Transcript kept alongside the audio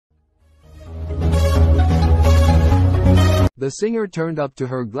The singer turned up to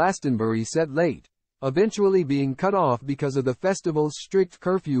her Glastonbury set late, eventually being cut off because of the festival's strict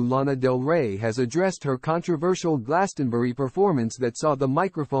curfew. Lana Del Rey has addressed her controversial Glastonbury performance that saw the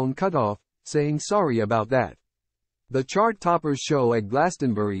microphone cut off, saying sorry about that. The chart-toppers show at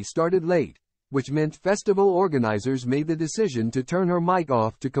Glastonbury started late, which meant festival organizers made the decision to turn her mic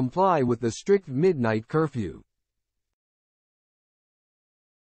off to comply with the strict midnight curfew.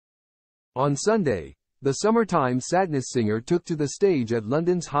 On Sunday, the summertime sadness singer took to the stage at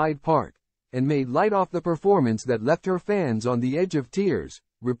London's Hyde Park, and made light of the performance that left her fans on the edge of tears,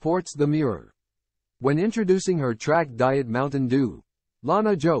 reports The Mirror. When introducing her track Diet Mountain Dew,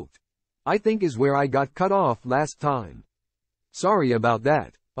 Lana joked, "I think is where I got cut off last time. Sorry about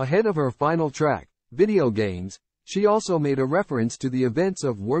that." Ahead of her final track, Video Games, she also made a reference to the events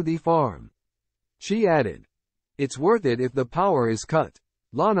of Worthy Farm. She added, "It's worth it if the power is cut."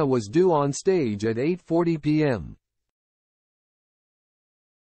 Lana was due on stage at 8:40 p.m.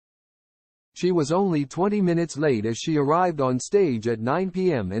 She was only 20 minutes late as she arrived on stage at 9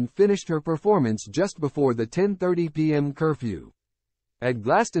 p.m. and finished her performance just before the 10:30 p.m. curfew. At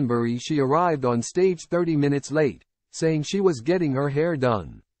Glastonbury she arrived on stage 30 minutes late, saying she was getting her hair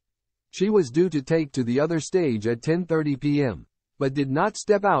done. She was due to take to the other stage at 10:30 p.m., but did not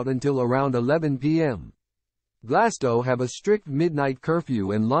step out until around 11 p.m. Glasgow have a strict midnight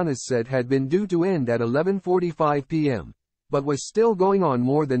curfew and Lana's set had been due to end at 11:45 p.m., but was still going on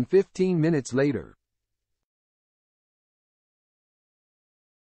more than 15 minutes later.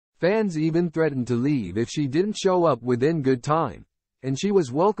 Fans even threatened to leave if she didn't show up within good time, and she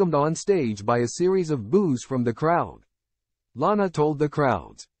was welcomed on stage by a series of boos from the crowd. Lana told the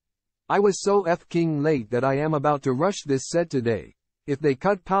crowds, "I was so f***ing late that I am about to rush this set today. If they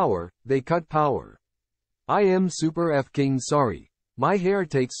cut power, they cut power. I am super f***ing sorry. My hair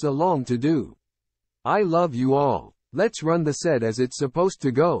takes so long to do. I love you all. Let's run the set as it's supposed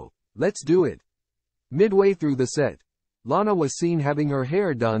to go. Let's do it." Midway through the set, Lana was seen having her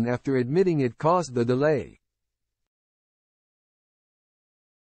hair done after admitting it caused the delay.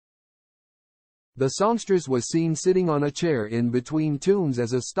 The songstress was seen sitting on a chair in between tunes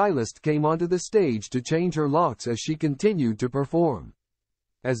as a stylist came onto the stage to change her locks as she continued to perform.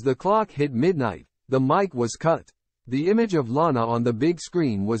 As the clock hit midnight, the mic was cut. The image of Lana on the big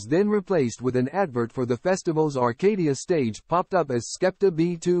screen was then replaced with an advert for the festival's Arcadia stage popped up as Skepta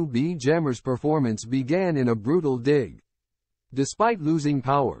B2B Jammer's performance began in a brutal dig. Despite losing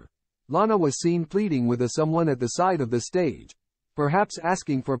power, Lana was seen pleading with someone at the side of the stage, perhaps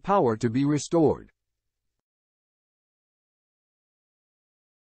asking for power to be restored.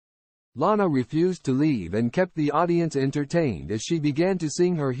 Lana refused to leave and kept the audience entertained as she began to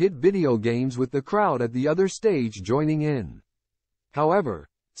sing her hit Video Games with the crowd at the other stage joining in. However,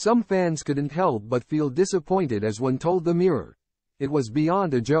 some fans couldn't help but feel disappointed as one told The Mirror, "It was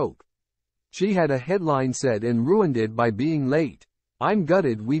beyond a joke. She had a headline set and ruined it by being late. I'm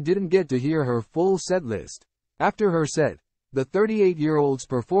gutted we didn't get to hear her full set list." After her set, the 38-year-old's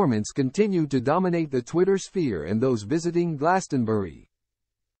performance continued to dominate the Twitter sphere and those visiting Glastonbury.